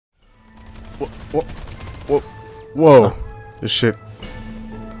Whoa. Whoa. Whoa. This shit.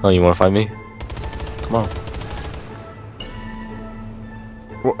 Oh, you wanna fight me? Come on.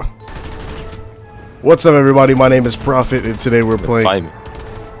 What's up, everybody? My name is Prophet, and today we're playing Fight me.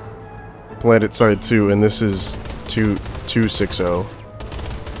 PlanetSide 2, and this is 260.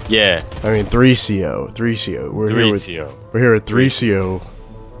 Yeah. I mean 3CO. 3CO. We're here with 3CO. we're here at 3CO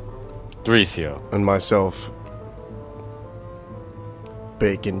 3CO. and myself.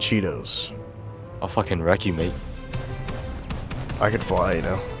 Bacon Cheetos. I'll fucking wreck you, mate. I could fly, you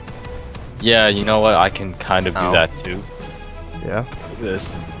know. Yeah, you know what? I can kind of do Ow. that too. Yeah. Look at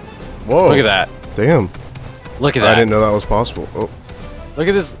this. Whoa. Look at that. Damn. Look at that. I didn't know that was possible. Oh. Look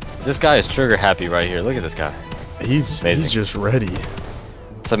at this. This guy is trigger happy right here. Look at this guy. He's just ready.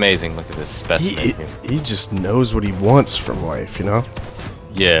 It's amazing. Look at this specimen here. He just knows what he wants from life, you know?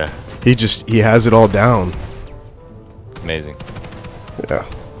 Yeah. He has it all down. It's amazing. Yeah.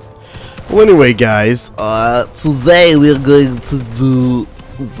 Well, anyway, guys, Today we're going to do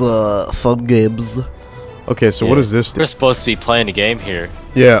the fun games. okay, so what is this We're supposed to be playing a game here.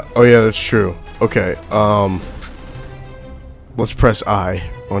 Yeah, oh yeah, that's true. Okay, let's press I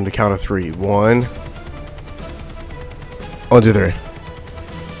on the count of 3. 1, 2, 3.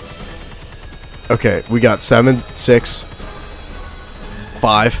 Okay, we got 7, 6,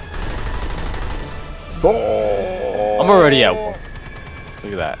 5. Oh! I'm already at 1.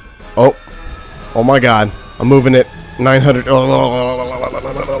 Look at that. Oh, oh my God! I'm moving it. 900.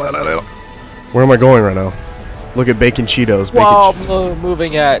 Where am I going right now? Look at Bacon Cheetos. Whoa,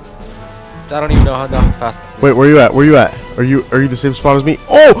 moving at. I don't even know how fast. Wait, where you at? Where you at? Are you the same spot as me?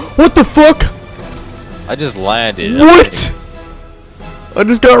 Oh, what the fuck? I just landed. What? I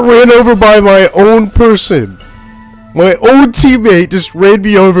just got ran over by my own person. My own teammate just ran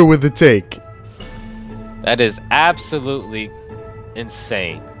me over with a tank. That is absolutely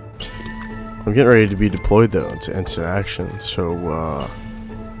insane. I'm getting ready to be deployed though into action. So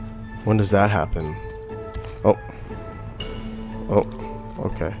when does that happen? Oh. Oh.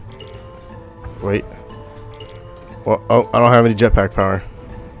 Okay. Wait. Well, oh, I don't have any jetpack power.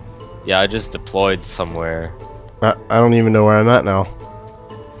 Yeah, I just deployed somewhere. I don't even know where I'm at now.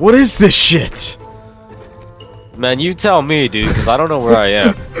 What is this shit? Man, you tell me, dude, because I don't know where I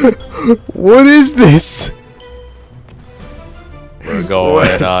am. What is this? We're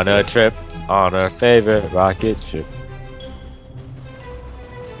going on a trip on our favorite rocket ship.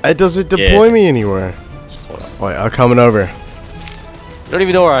 It doesn't deploy me anywhere. Wait, I'm coming over. You don't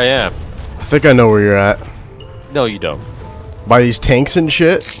even know where I am. I think I know where you're at. No, you don't. By these tanks and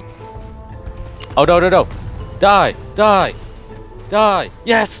shit? Oh, no, no, no. Die, die, die.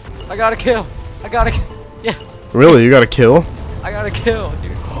 Yes, I got a kill. I got a kill. Yeah. Really? You got a kill? I got a kill,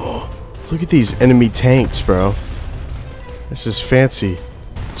 dude. Look at these enemy tanks, bro. This is fancy.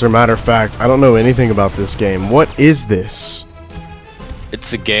 As a matter of fact, I don't know anything about this game. What is this?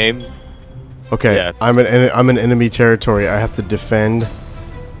 It's a game. Okay, Yeah, I'm in enemy territory. I have to defend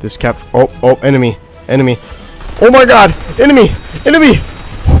this cap. Oh, enemy, enemy. Oh my God, enemy, enemy.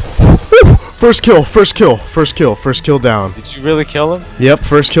 First kill, first kill, first kill, first kill down. Did you really kill him? Yep,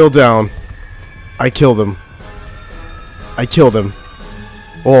 first kill down. I killed him. I killed him.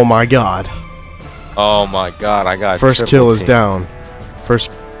 Oh my God. Oh my God, I got First triple kill is team. down.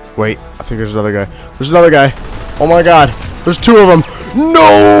 First, wait, I think there's another guy. There's another guy. Oh my God, there's 2 of them.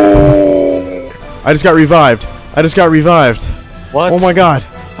 No! I just got revived. I just got revived. What? Oh my God,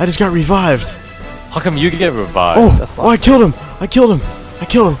 I just got revived. How come you get revived? Oh, That's I killed him. I killed him. I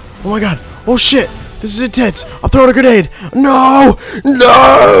killed him. Oh my God. Oh shit. This is intense. I'm throwing a grenade. No!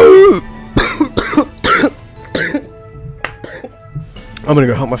 No! I'm gonna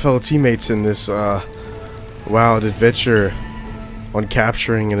go help my fellow teammates in this wild adventure on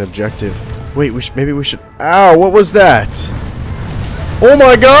capturing an objective. Wait, maybe we should. Ow! What was that? Oh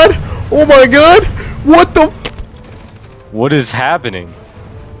my God! Oh my God! What the? What is happening?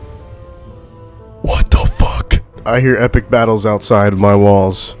 What the fuck? I hear epic battles outside of my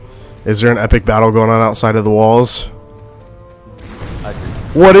walls. Is there an epic battle going on outside of the walls?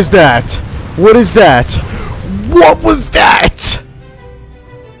 What is that? What is that? What was that?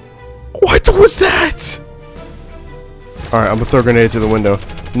 What was that? Alright, I'm gonna throw a grenade through the window.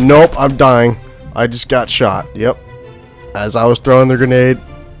 Nope, I'm dying. I just got shot. Yep. As I was throwing the grenade,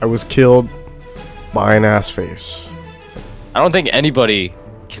 I was killed by an ass face. I don't think anybody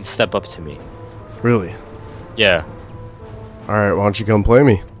can step up to me. Really? Yeah. Alright, why don't you come play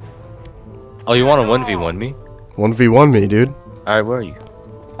me? Oh, you want to 1v1 me? 1v1 me, dude. Alright, where are you?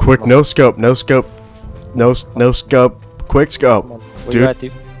 Quick, no scope, no scope. No scope, quick scope. Where you at,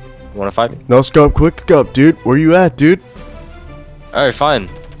 dude? You wanna fight me? No scope, quick scope, dude. Where you at, dude? Alright, fine.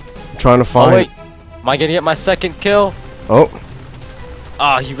 I'm trying to find. Oh, wait. Am I gonna get my second kill? Oh.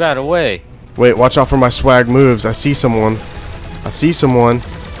 Ah, he ran away. Wait, watch out for my swag moves. I see someone. I see someone.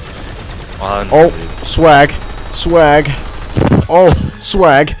 Oh, swag. Swag. Oh,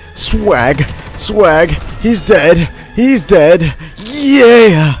 swag. Swag. Swag. He's dead. He's dead.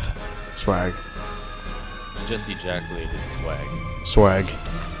 Yeah. Swag. Just ejaculated swag. Swag.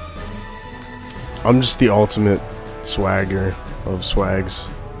 I'm just the ultimate swagger of swags.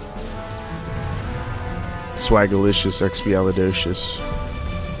 Swagalicious, expialidocious.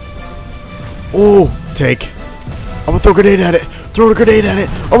 Oh, take. I'm gonna throw a grenade at it. Throw a grenade at it.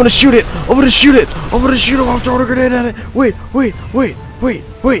 I'm gonna shoot it. I'm gonna shoot it. I'm gonna shoot it. I'm throwing a grenade at it. Wait. I'm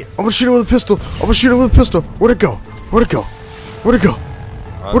gonna shoot it with a pistol. I'm gonna shoot it with a pistol. Where'd it go? Where'd it go? Where'd it go?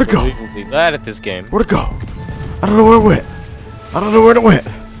 Where'd it go? Unbelievably bad at this game. Where'd it go? I don't know where it went. I don't know where it went.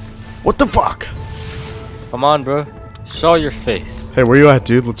 What the fuck? Come on, bro. Show your face. Hey, where you at,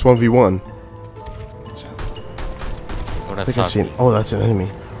 dude? Let's 1v1. I I think I seen. Oh, that's an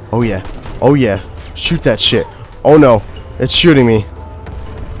enemy. Oh yeah. Oh yeah. Shoot that shit. Oh no. It's shooting me.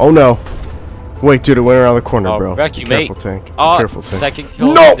 Oh no. Wait, dude, it went around the corner, bro. Wreck you, Careful, mate. tank. Oh, Careful, tank. Second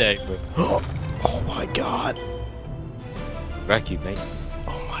kill No! of the day, bro. Oh my god. Wreck you, mate.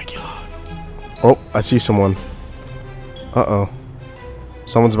 Oh my god. Oh, I see someone. Uh-oh.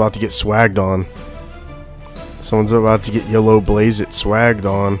 Someone's about to get swagged on. Someone's about to get yellow blaze it swagged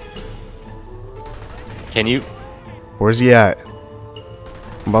on. Can you? Where's he at?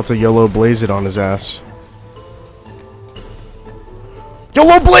 I'm about to yellow blaze it on his ass.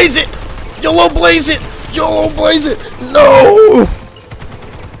 Yellow blaze it! Yellow blaze it! Yellow blaze it! No!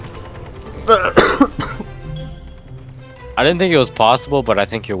 I didn't think it was possible, but I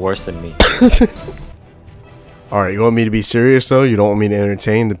think you're worse than me. Alright, you want me to be serious though? You don't want me to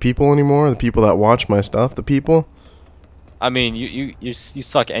entertain the people anymore? The people that watch my stuff? The people? I mean, you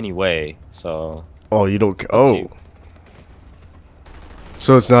suck anyway, so. Oh, you don't. Oh.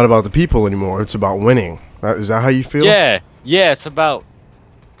 So it's not about the people anymore. It's about winning. Is that how you feel? Yeah, it's about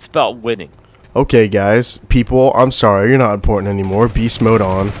winning. Okay, guys. People, I'm sorry. You're not important anymore. Beast mode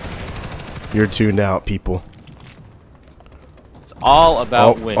on. You're tuned out, people. It's all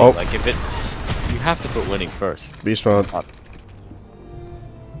about winning. Oh. Like, if it. You have to put winning first. Beast mode.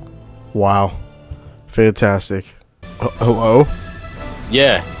 Wow. Fantastic. Hello?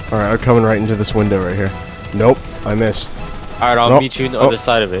 Yeah. Alright, I'm coming right into this window right here. Nope. I missed. Alright, I'll meet you on the other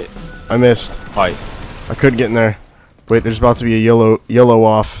side of it. I missed. Fight. I couldn't get in there. Wait, there's about to be a yellow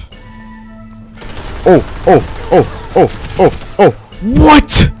off. Oh.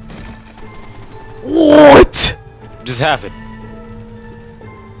 What? What? Just happened.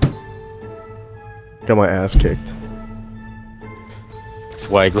 Got my ass kicked.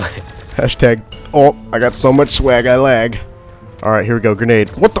 Swag lag. Hashtag. Oh, I got so much swag I lag. Alright, here we go. Grenade.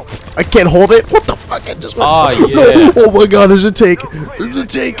 What the f— I can't hold it. What the fuck? I just went. Oh, yeah. No. Oh my god, there's a take. There's a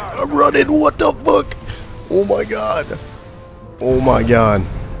take. I'm running. What the fuck? Oh my god. Oh my god.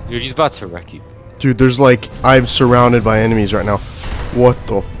 Dude, he's about to wreck you. Dude, there's like, I'm surrounded by enemies right now. What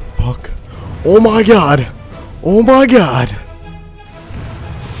the fuck? Oh my god. Oh my god.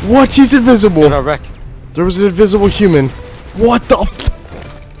 What? He's invisible. He's gonna wreck. There was an invisible human. What the f—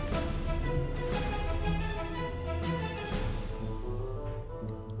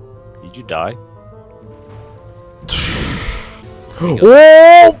 Did you die?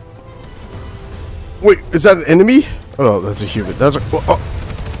 Oh! Wait, is that an enemy? Oh no, that's a human. That's a—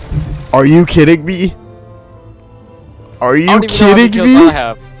 Are you kidding me? Are you kidding me?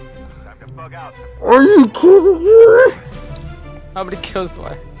 Are you kidding me? How many kills do I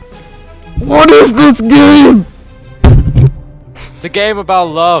have? What is this game? It's a game about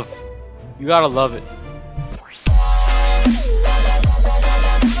love. You gotta love it.